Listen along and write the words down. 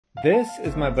This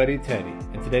is my buddy Teddy,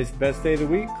 and today's the best day of the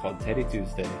week called Teddy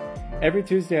Tuesday. Every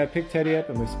Tuesday I pick Teddy up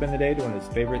and we spend the day doing his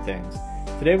favorite things.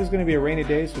 Today was going to be a rainy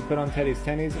day, so we put on Teddy's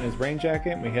tennies and his rain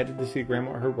jacket and we headed to see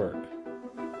Grandma at her work.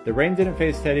 The rain didn't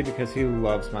faze Teddy because he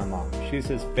loves my mom. She's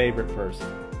his favorite person.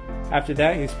 After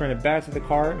that, he sprinted back to the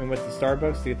car and we went to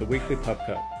Starbucks to get the weekly Puff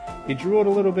Cup. He drooled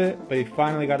a little bit, but he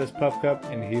finally got his Puff Cup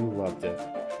and he loved it.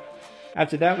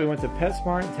 After that, we went to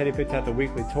PetSmart and Teddy picked out the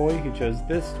weekly toy. He chose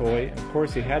this toy, and of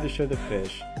course he had to show the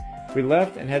fish. We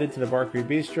left and headed to the Barkery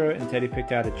Bistro, and Teddy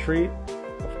picked out a treat.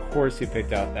 Of course he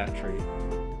picked out that treat.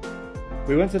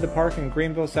 We went to the park in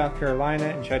Greenville, South Carolina,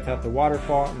 and checked out the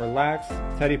waterfall and relaxed.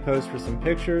 Teddy posed for some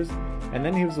pictures, and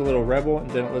then he was a little rebel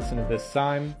and didn't listen to this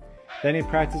sign. Then he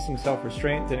practiced some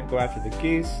self-restraint, didn't go after the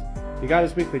geese. He got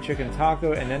his weekly chicken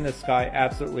taco, and then the sky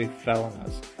absolutely fell on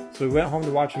us. So we went home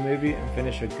to watch a movie and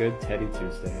finish a good Teddy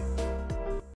Tuesday.